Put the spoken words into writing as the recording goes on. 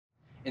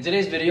In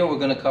today's video, we're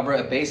going to cover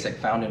a basic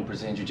found in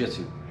Brazilian Jiu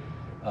Jitsu.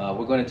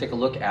 We're going to take a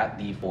look at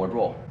the forward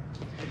roll.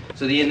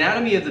 So the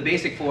anatomy of the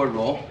basic forward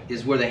roll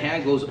is where the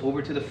hand goes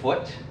over to the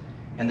foot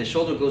and the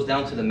shoulder goes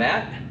down to the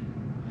mat.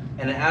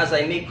 And as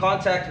I make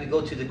contact, we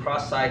go to the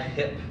cross-side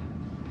hip.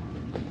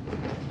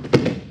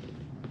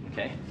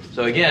 Okay,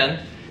 so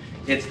again,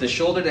 it's the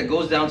shoulder that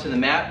goes down to the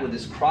mat with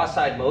this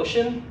cross-side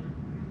motion,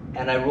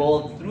 and I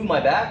roll through my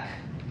back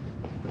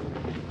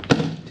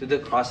to the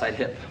cross-side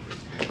hip.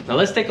 Now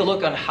let's take a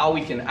look on how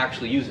we can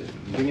actually use it.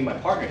 I'm bringing my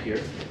partner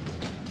here.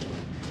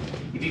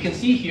 If you can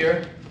see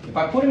here, if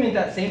I put him in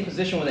that same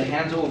position where the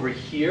hands are over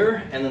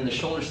here and then the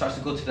shoulder starts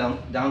to go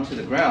down to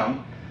the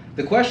ground,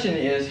 the question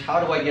is,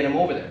 how do I get him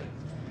over there?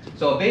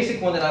 So a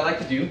basic one that I like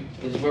to do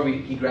is where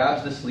he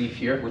grabs the sleeve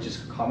here, which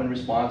is a common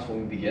response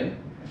when we begin.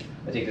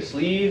 I take the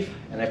sleeve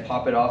and I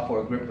pop it off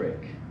for a grip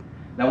break.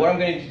 Now what I'm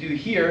going to do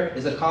here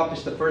is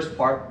accomplish the first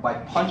part by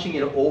punching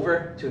it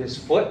over to his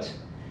foot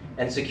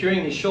and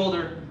securing his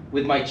shoulder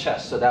with my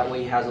chest, so that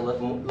way he has a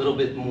little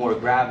bit more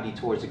gravity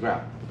towards the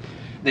ground.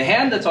 The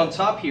hand that's on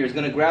top here is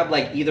going to grab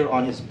like either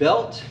on his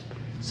belt,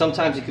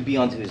 sometimes it could be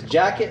onto his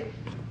jacket,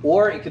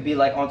 or it could be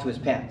like onto his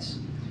pants.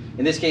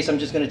 In this case, I'm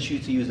just going to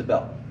choose to use the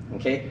belt.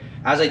 Okay.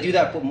 As I do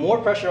that, put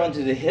more pressure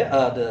onto the hip,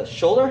 the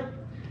shoulder,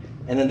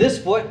 and then this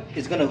foot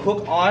is going to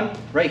hook on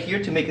right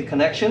here to make a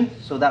connection,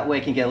 so that way I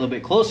can get a little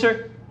bit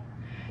closer.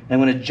 And I'm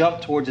going to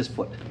jump towards his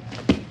foot.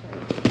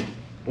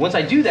 Once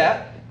I do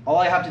that, all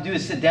I have to do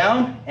is sit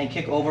down and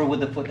kick over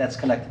with the foot that's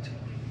connected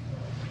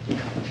to it.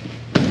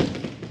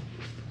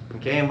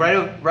 Okay, and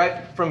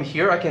right from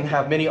here, I can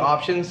have many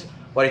options.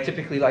 What I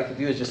typically like to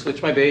do is just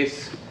switch my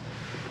base,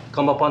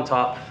 come up on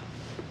top,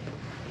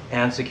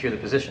 and secure the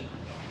position.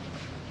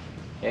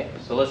 Okay,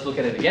 so let's look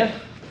at it again.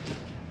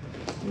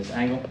 In this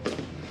angle,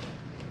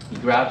 he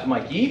grabs my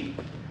gi,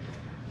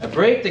 I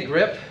break the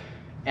grip,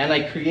 and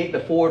I create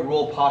the forward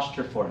roll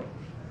posture for him,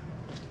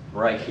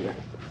 right here.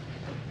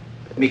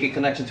 Make a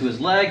connection to his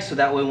legs, so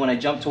that way when I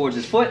jump towards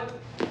his foot,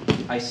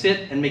 I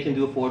sit and make him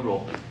do a forward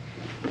roll.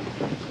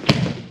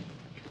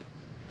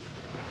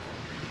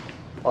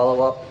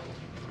 Follow up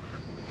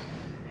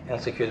and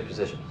secure the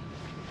position.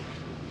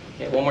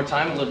 Okay, one more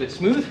time, a little bit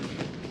smooth.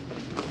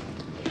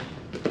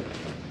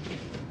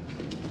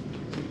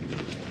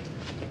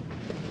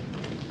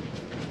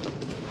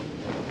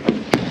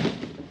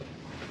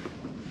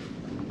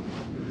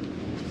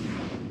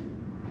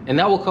 And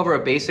that will cover a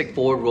basic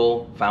forward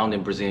roll found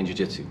in Brazilian Jiu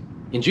Jitsu.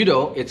 In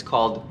Judo, it's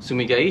called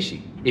Tsumi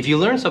Gaeshi. If you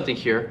learned something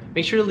here,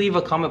 make sure to leave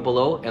a comment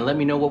below and let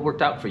me know what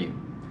worked out for you.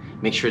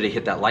 Make sure to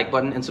hit that like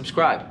button and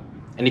subscribe.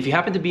 And if you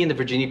happen to be in the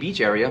Virginia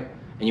Beach area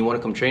and you want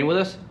to come train with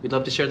us, we'd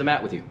love to share the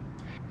mat with you.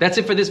 That's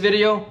it for this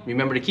video.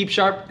 Remember to keep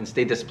sharp and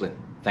stay disciplined.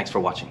 Thanks for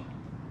watching.